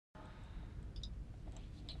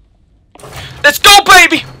Oh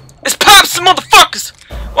baby! It's pops, the motherfuckers!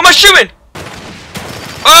 What am I shooting?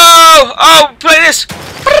 Oh, play this!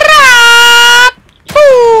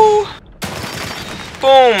 Woo!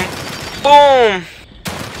 Boom! Boom!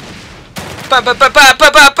 Ba ba ba ba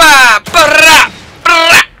ba ba ba ba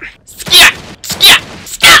ba. Scat! Scat!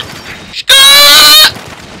 Scat! Scat!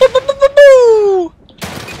 Boo boo boo boo boo!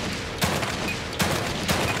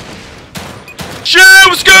 Shit!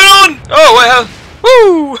 What's going on? Oh wait,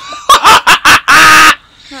 woo!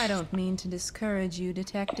 I don't mean to discourage you,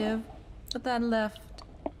 detective, but that left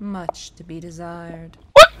much to be desired.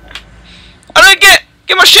 What? I don't get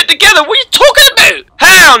my shit together. What are you talking about?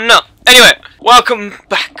 Hell no. Anyway, welcome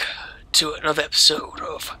back to another episode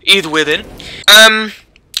of Either Within.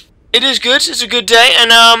 It is good. It's a good day,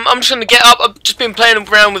 and I'm just gonna get up. I've just been playing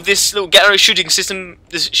around with this little gallery shooting system,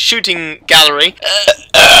 this shooting gallery,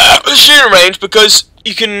 shooting range, because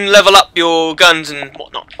you can level up your guns and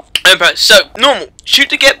whatnot. So, normal. Shoot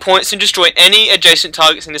to get points and destroy any adjacent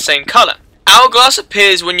targets in the same colour. Hourglass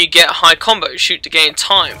appears when you get high combo. Shoot to gain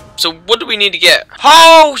time. So, what do we need to get?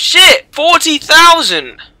 Oh, shit!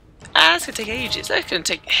 40,000! That's going to take ages. That's going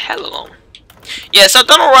to take hella long. Yeah, so I've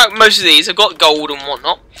done alright with most of these. I've got gold and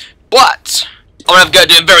whatnot. But, I'm going to have to go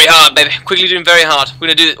doing very hard, baby. Quickly doing very hard. We're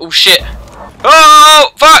going to do it. Oh, shit.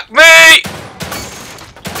 Oh, fuck me!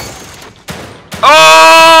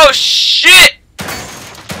 Oh, shit!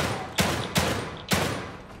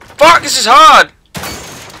 Fuck, this is hard!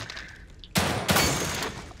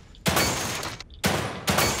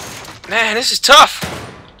 Man, this is tough!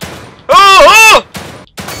 Oh!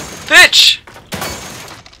 Bitch!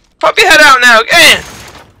 Pop your head out now, again!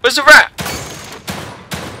 Where's the rat?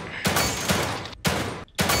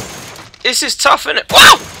 This is tough, isn't it?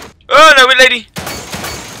 Wow! Oh, no, wait, lady!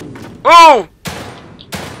 Oh!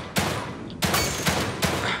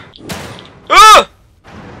 Oh!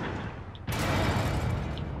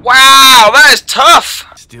 Wow, that is tough!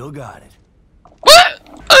 Still got it. What?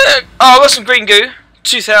 Oh, I got some green goo.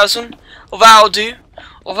 2,000. Or that'll do.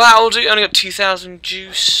 Or that'll do. Only got 2,000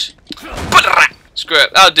 juice. Screw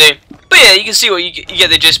it, that'll do. But yeah, you can see what you get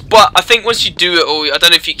the gist. But I think once you do it all, I don't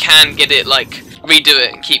know if you can get it, like, redo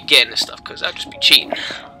it and keep getting this stuff, because that'd just be cheating.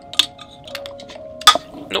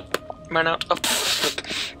 Nope. Ran out of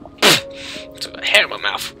hair in my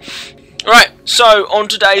mouth. Alright, so on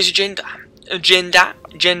today's agenda. Agenda.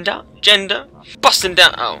 Busting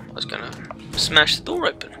down. Oh, I was gonna smash the door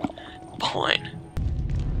open. Behind.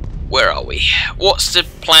 Where are we? What's the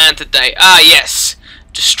plan today? Ah, yes.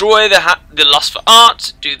 Destroy the lust for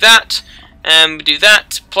art. Do that. And we do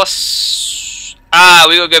that. Plus. Ah,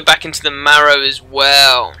 we gotta go back into the marrow as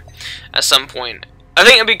well. At some point. I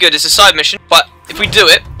think it'll be good. It's a side mission. But if we do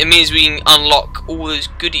it, it means we can unlock all those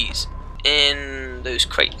goodies in those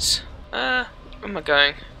crates. Where am I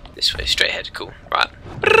going? This way, straight ahead, cool. Right.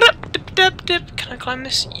 Can I climb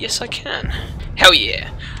this? Yes, I can. Hell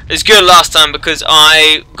yeah. It was good last time because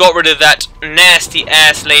I got rid of that nasty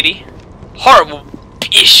ass lady. Horrible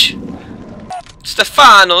bitch.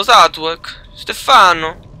 Stefano's artwork.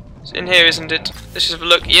 Stefano. It's in here, isn't it? Let's just have a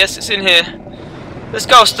look. Yes, it's in here. Let's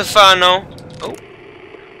go, Stefano. Oh.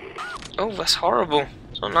 Oh, that's horrible.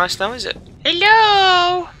 It's not nice now, is it?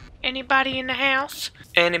 Hello? Anybody in the house?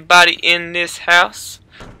 Anybody in this house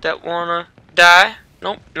that wanna die?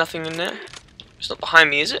 Nope, nothing in there. It's not behind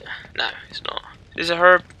me, is it? No, it's not. Is it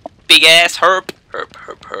herb? Big ass herb.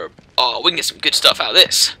 Herb. Oh, we can get some good stuff out of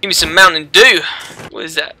this. Give me some Mountain Dew. What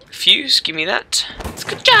is that? Fuse? Give me that.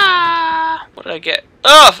 Ska-cha! What did I get?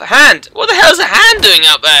 Oh, a hand. What the hell is a hand doing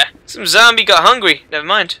out there? Some zombie got hungry. Never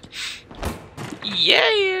mind.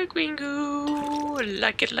 Yeah, green goo.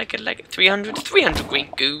 Like it. 300 green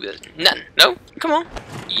goo. None. No? Come on.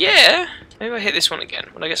 Yeah. Maybe I hit this one again.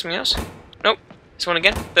 Will I get something else? Nope. This one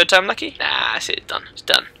again? Third time lucky? Nah, that's it. It's done. It's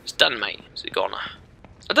done. It's done, mate. It's gone.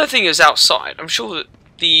 I don't think it was outside. I'm sure that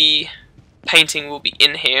the painting will be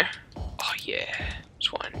in here. Oh, yeah.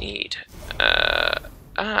 That's what I need.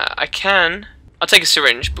 I can. I'll take a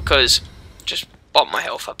syringe because just bump my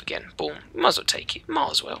health up again. Boom. Might as well take it.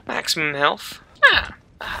 Might as well. Maximum health.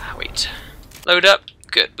 Wait. Load up.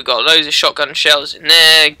 Good. We got loads of shotgun shells in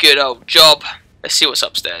there. Good old job. Let's see what's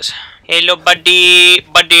upstairs. Hello, buddy.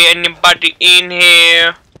 Anybody in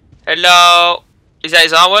here? Hello. Is that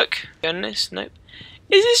his artwork? On this? Nope.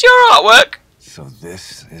 Is this your artwork? So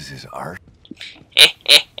this is his art?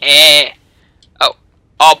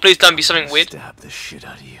 Oh, please don't be something weird. Stab the shit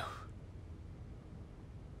out of you.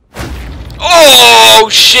 Oh,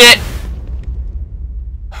 shit.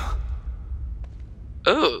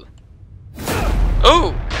 Ooh.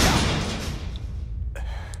 Ooh.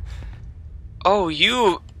 Oh,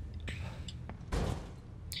 you.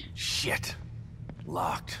 Shit.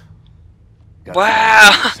 Locked. Gotta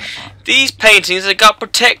Wow, these paintings have got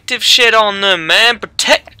protective shit on them, man.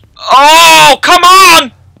 Oh, come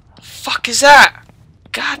on! The fuck is that?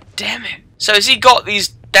 God damn it. So has he got these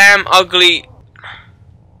damn ugly...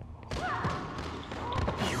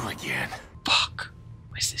 You again. Fuck.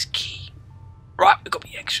 Where's this key? Right, we've got to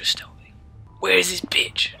be extra stealthy. Where is this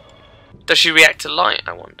bitch? Does she react to light,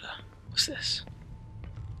 I wonder? What's this?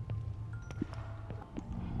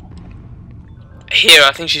 Here,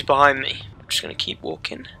 I think she's behind me. I'm just gonna keep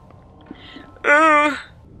walking. Oh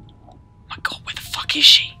my god, where the fuck is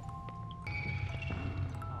she?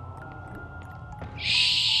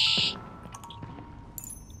 Shh.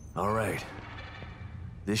 Alright.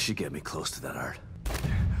 This should get me close to that art.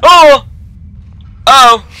 Oh!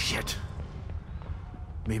 Oh! Shit.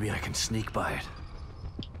 Maybe I can sneak by it.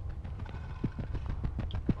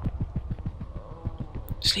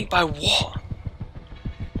 Sneak by what?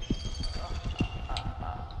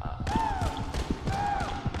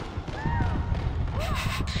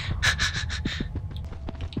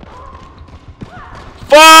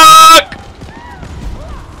 Fuck!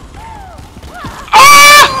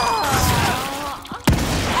 Ah!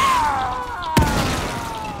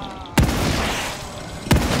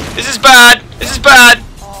 This is bad. This is bad.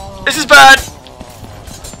 This is bad.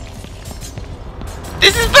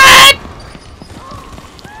 This is bad.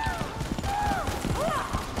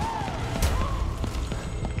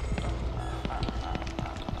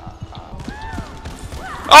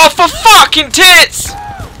 Oh, for fucking tits!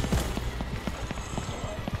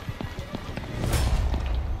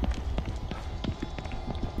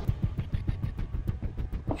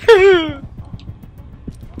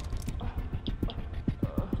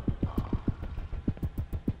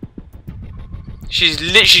 She's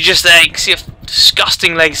literally just there. You can see her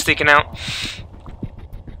disgusting legs sticking out.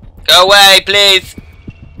 Go away, please.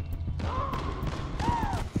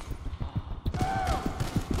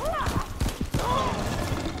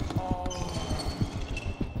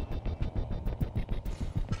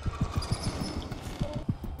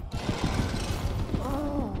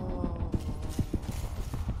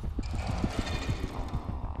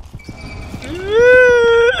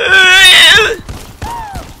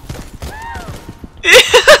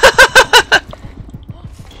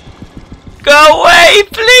 Go away,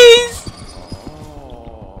 please!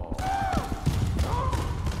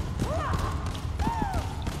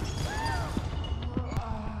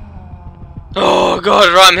 Oh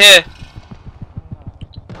god, right, I'm here.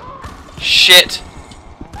 Shit.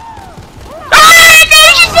 Ah, no,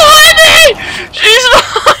 she's behind me! She's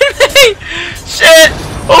behind me! Shit!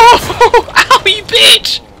 Oh, ow, you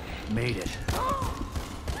bitch! Made it.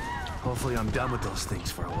 Hopefully I'm done with those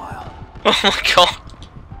things for a while. Oh my god.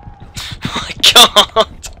 Oh my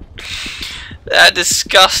god! That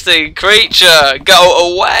disgusting creature!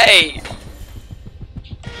 Go away!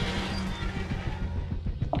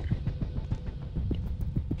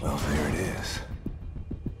 Well, there it is.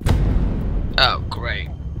 Oh, great.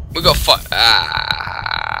 We got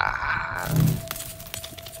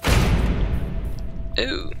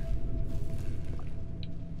Ooh.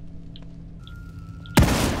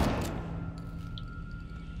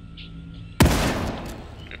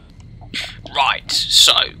 Right,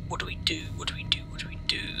 so, what do we do?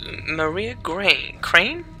 Maria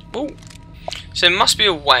Crane? Ooh. So there must be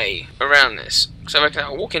a way around this. So I reckon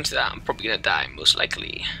I'll walk into that, I'm probably gonna die, most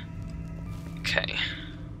likely. Okay.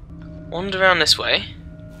 Wander around this way.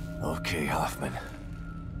 Okay, Hoffman.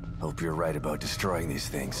 Hope you're right about destroying these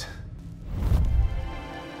things.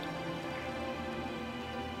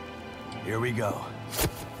 Here we go.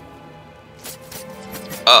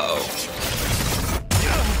 Uh-oh.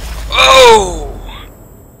 Oh!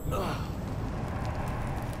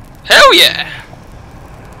 Hell yeah!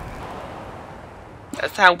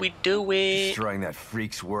 That's how we do it. Destroying that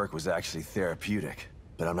freak's work was actually therapeutic,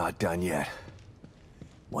 but I'm not done yet.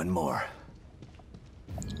 One more.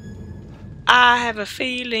 I have a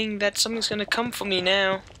feeling that something's gonna come for me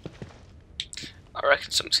now. I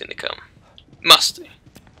reckon something's gonna come. Must do.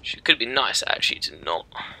 It could be nice actually to not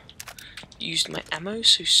use my ammo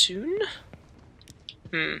so soon.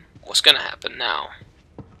 What's gonna happen now?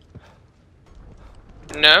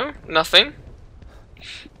 No? Nothing?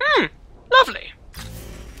 Lovely.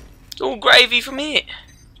 It's all gravy from here.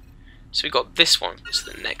 So we got this one. It's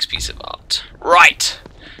the next piece of art. Right.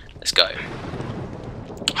 Let's go.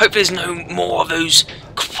 Hope there's no more of those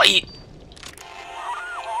quite...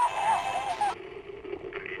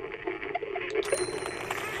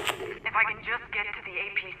 If I can just get to the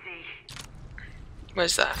APC.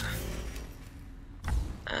 Where's that?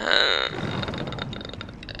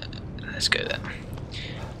 Let's go there.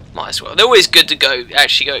 Might as well. They're always good to go,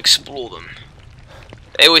 actually go explore them.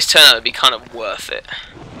 They always turn out to be kind of worth it.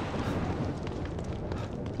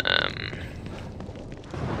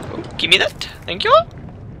 Oh, give me that. Thank you.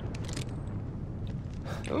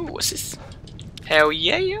 Oh, what's this? Hell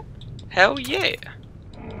yeah. Hell yeah.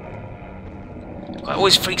 That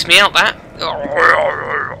always freaks me out, that.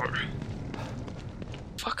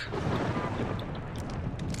 Fuck.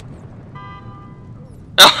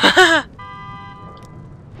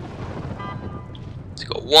 It's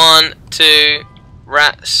got 1, 2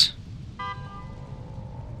 rats.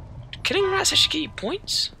 Killing rats actually get you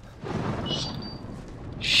points?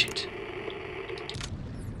 Shit.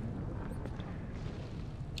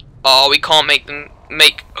 Oh, we can't make them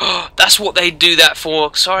make. Oh, that's what they do that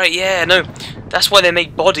for. Sorry, yeah, no. That's why they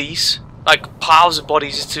make bodies, like piles of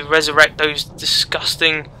bodies, is to resurrect those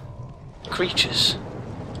disgusting creatures.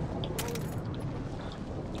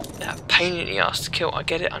 That pain in the ass to kill. I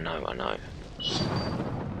get it. I know. I know.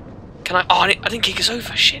 Can I? Oh, I didn't kick us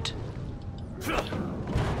over. Shit.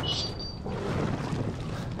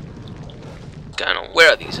 What's going on?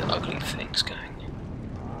 Where are these ugly things going?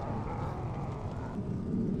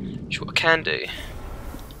 What I can do.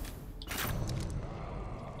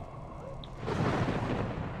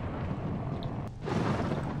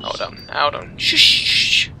 Hold on.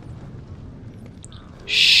 Shh.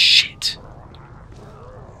 Shit.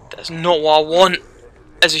 That's not what I want.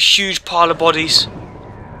 There's a huge pile of bodies.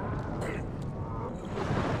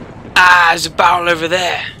 Ah, there's a barrel over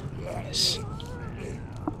there. Yes.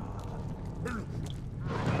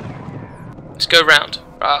 Let's go round.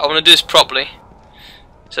 Right, I want to do this properly.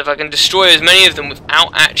 So if I can destroy as many of them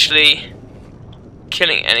without actually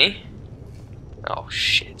killing any. Oh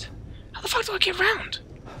shit. How the fuck do I get round?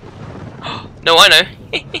 No, I know.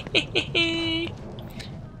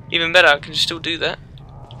 Even better, I can still do that.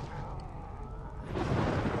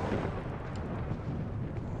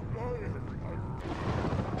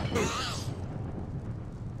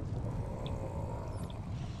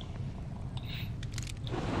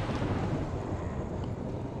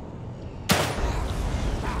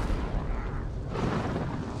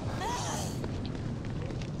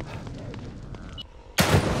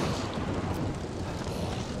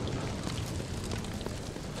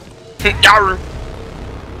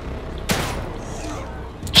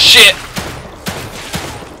 Shit!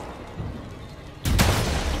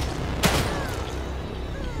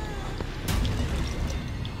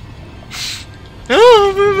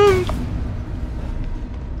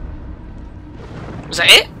 Was that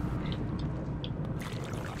it?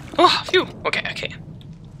 Oh, phew. Okay.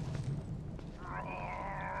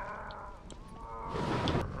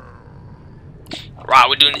 Right,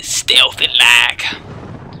 we're doing it stealthy like.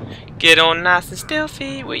 Get on nice and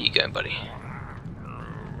stealthy. Where you going, buddy?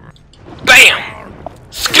 Bam!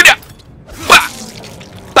 Skid up! Ba!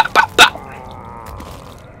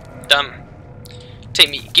 Done.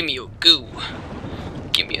 Give me your goo.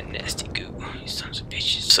 Give me your nasty goo. You sons of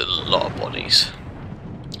bitches. It's a lot of bodies.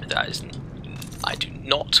 I do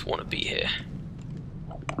not want to be here.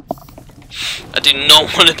 I do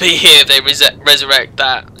not want to be here if they resurrect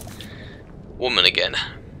that woman again.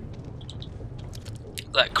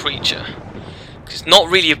 That creature. It's not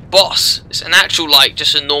really a boss. It's an actual, like,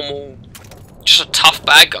 just a normal, just a tough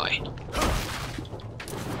bad guy.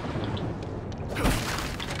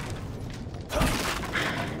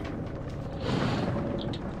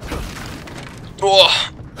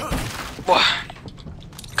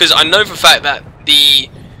 Because I know for a fact that the...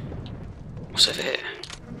 What's over here?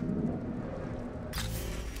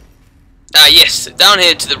 Yes, down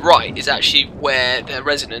here to the right is actually where their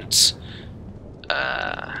residence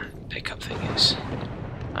pickup thing is.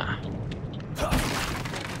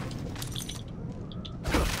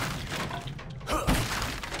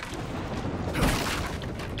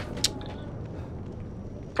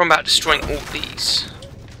 Problem about destroying all these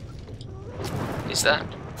is that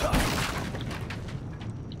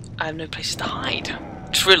I have no places to hide.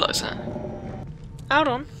 Just realised that. Hold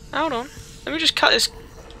on. Let me just cut this.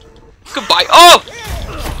 Goodbye. Oh!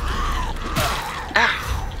 Ah.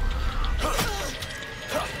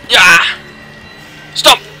 Yeah!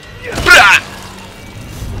 Stop!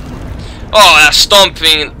 Oh, that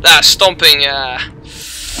stomping,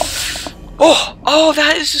 Oh,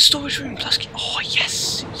 that is the storage room plus key. Oh,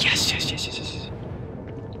 yes.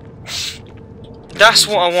 That's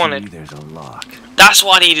what I wanted. There's a lock. That's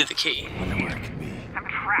why I needed the key. Wonder where it could be. I'm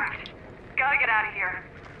trapped. Gotta get out of here.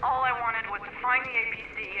 All I wanted was to find the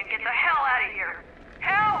APC and get the hell out of here.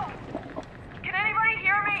 Help! Can anybody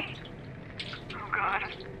hear me? Oh god.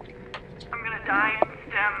 I'm gonna die in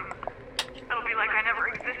STEM. It'll be like I never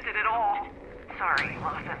existed at all. sorry,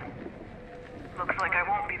 Lawson. Looks like I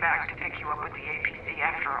won't be back to pick you up with the APC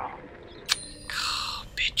after all.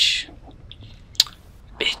 Bitch.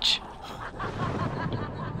 Bitch.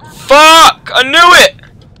 Fuck! I knew it!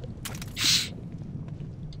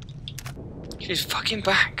 She's fucking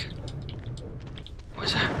back.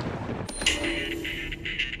 What's that?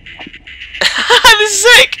 This is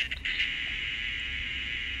sick!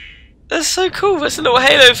 That's so cool. That's a little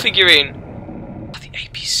Halo figurine. The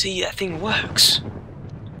APC, that thing works.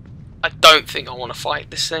 I don't think I want to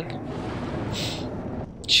fight this thing.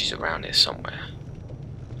 She's around here somewhere.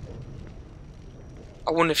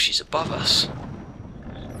 I wonder if she's above us.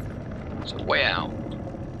 There's a way out.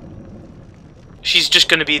 She's just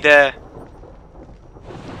gonna be there.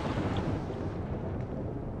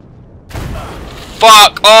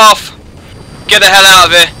 Fuck off! Get the hell out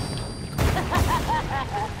of here!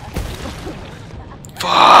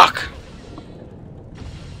 Fuck!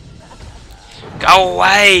 Go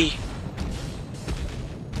away!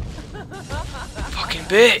 Fucking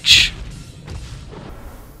bitch!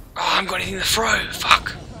 Oh, I haven't got anything to throw.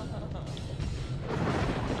 Fuck!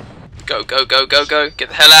 Go, go, go, go, go! Get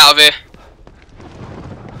the hell out of here!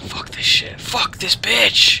 Fuck this shit! Fuck this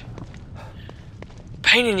bitch!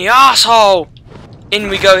 Pain in the asshole! In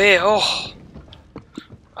we go here. Oh,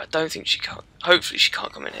 I don't think she can't. Hopefully she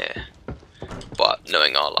can't come in here. But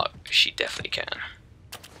knowing our luck, she definitely can.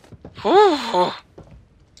 Whew.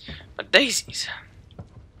 My daisies.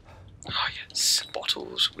 Oh yes,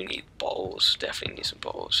 bottles. We need bottles. Definitely need some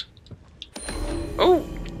bottles. Oh,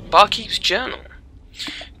 Barkeep's journal.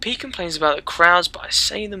 P complains about the crowds, but I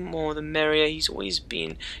say the more the merrier. He's always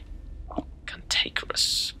been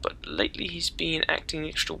cantankerous, but lately he's been acting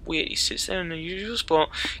extra weird. He sits there in a usual spot,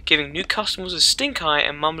 giving new customers a stink eye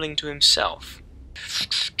and mumbling to himself.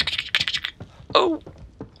 Oh,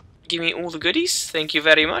 give me all the goodies. Thank you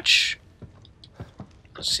very much.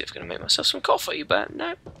 Let's see if I can make myself some coffee, but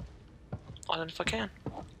no. I don't know if I can.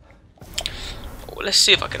 Oh, let's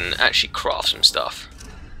see if I can actually craft some stuff.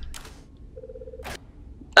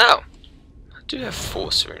 Oh, I do have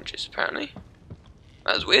 4 syringes apparently.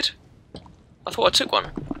 That was weird. I thought I took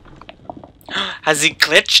one. Has he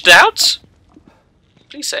glitched out?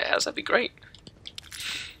 Please say it has, that'd be great.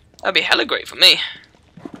 That'd be hella great for me.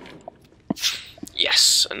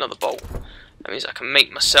 Yes, another bolt. That means I can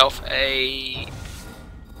make myself a...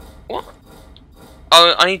 What?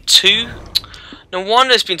 Oh, I need 2? No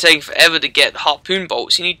wonder it's been taking forever to get the harpoon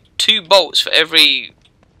bolts. You need 2 bolts for every...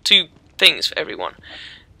 2 things for everyone.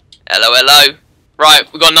 Hello, hello. Right,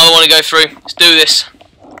 we've got another one to go through. Let's do this.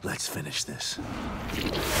 Let's finish this.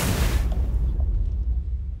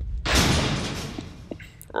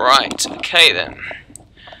 Right, okay then.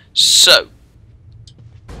 So,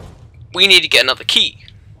 we need to get another key.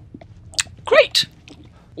 Great!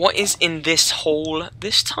 What is in this hole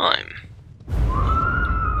this time?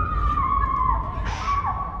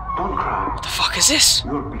 Don't cry. What the fuck is this?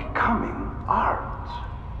 You're becoming art.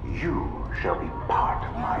 You shall be part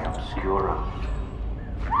of my obscura.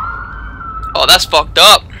 Oh, that's fucked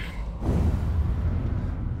up.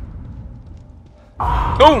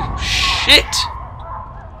 Oh, shit!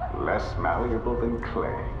 Less malleable than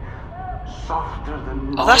clay, softer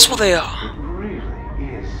than Oh, that's what they are. It really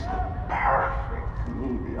is the perfect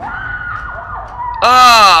medium.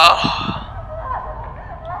 Ah!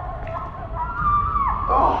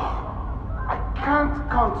 Oh, I can't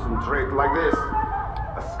concentrate like this.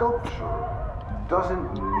 A sculpture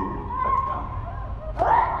doesn't need a tongue.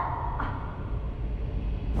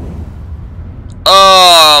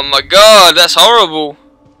 Oh my god, that's horrible.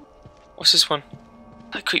 What's this one?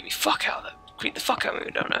 That creeped me fuck out. That creeped the fuck out of me.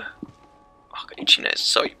 I don't know. Oh, I got itchy nose.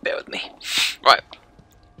 Sorry, bear with me. Right.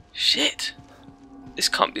 Shit. This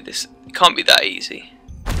can't be this. It can't be that easy.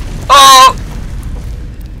 Oh!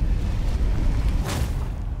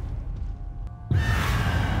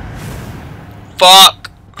 Fuck.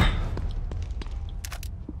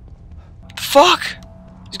 What the fuck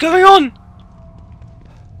is going on?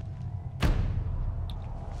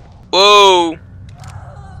 Whoa.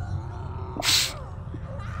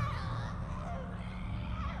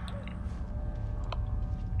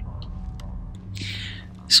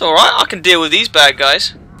 It's alright, I can deal with these bad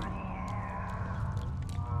guys.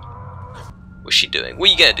 What's she doing? What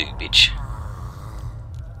are you gonna do, bitch?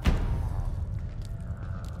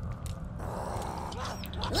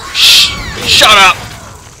 Shh! Shut up!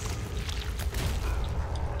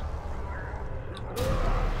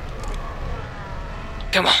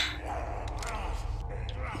 Come on.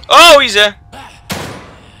 Oh, he's there.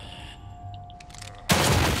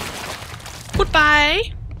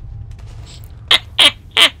 Goodbye.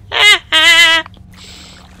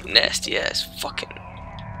 Nasty ass fucking.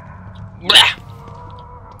 Blah!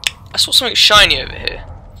 I saw something shiny over here.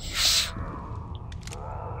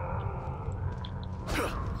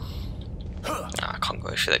 I can't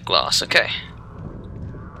go through that glass. Okay.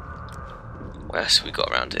 What else have we got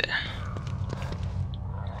around here?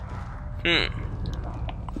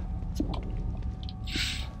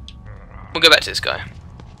 We'll go back to this guy.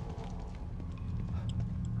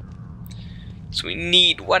 So we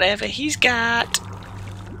need whatever he's got.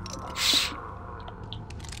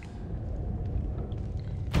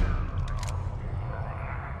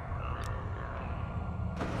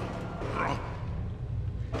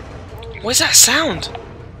 Where's that sound?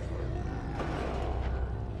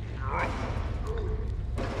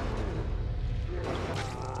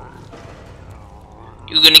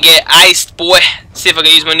 You're gonna get iced, boy. See if I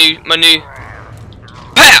can use my new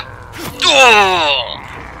pow. Oh!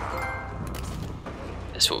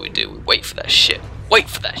 That's what we do. We wait for that shit. Wait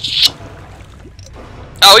for that shit.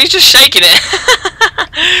 Oh, he's just shaking it.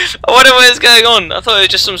 I wonder what is going on. I thought it was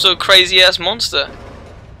just some sort of crazy ass monster.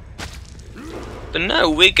 But no,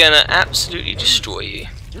 we're gonna absolutely destroy you.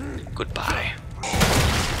 Goodbye.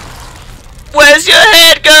 Where's your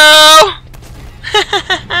head go?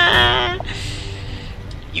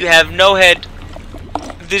 You have no head.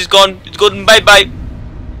 This is gone. It's gone. Bye bye.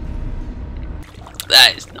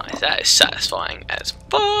 That is nice. That is satisfying as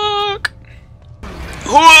fuck.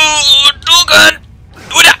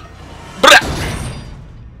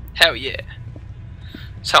 Hell yeah.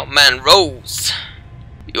 That's how man rolls.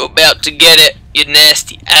 You're about to get it, you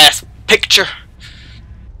nasty ass picture.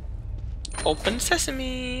 Open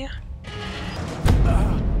sesame.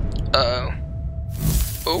 Oh.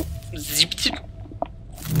 Zip zip.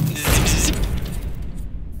 Zip zip.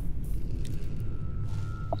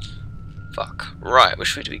 Fuck. Right,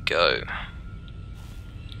 which way do we go?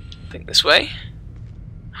 I think this way.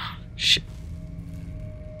 Shit.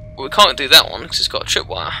 Well, we can't do that one because it's got a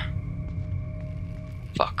tripwire.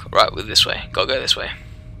 Fuck. Right, we're this way. Gotta go this way.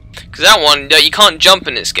 Because that one, you can't jump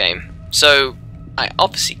in this game. So, I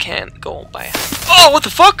obviously can't go on by. Oh, what the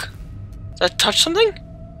fuck? Did I touch something?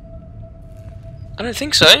 I don't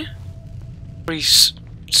think so. He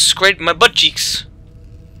scraped my butt cheeks.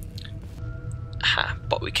 Aha,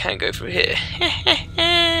 but we can go through here.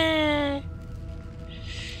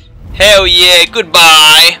 Hell yeah,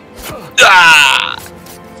 goodbye. Ah!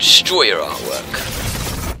 Destroy your artwork.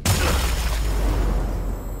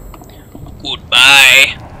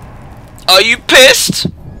 Goodbye. Are you pissed?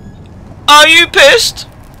 Are you pissed?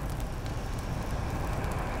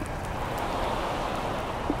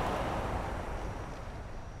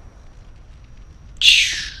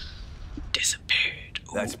 Disappeared.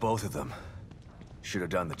 Ooh. That's both of them. Should have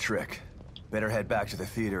done the trick. Better head back to the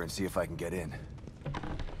theater and see if I can get in.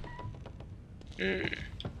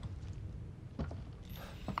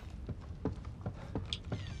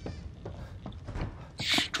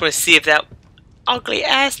 Just want to see if that ugly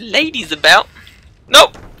ass lady's about.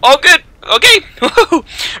 Nope. All good. Okay.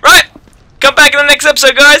 Right. Come back in the next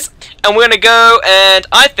episode, guys. And we're going to go and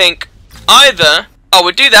I think either... Oh,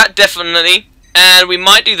 we'll do that, definitely. And we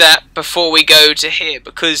might do that before we go to here.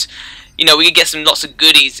 Because, you know, we can get some lots of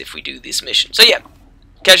goodies if we do this mission. So, yeah.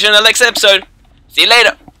 Catch you in the next episode. See you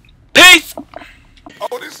later. Peace.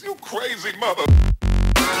 Otis, you crazy mother.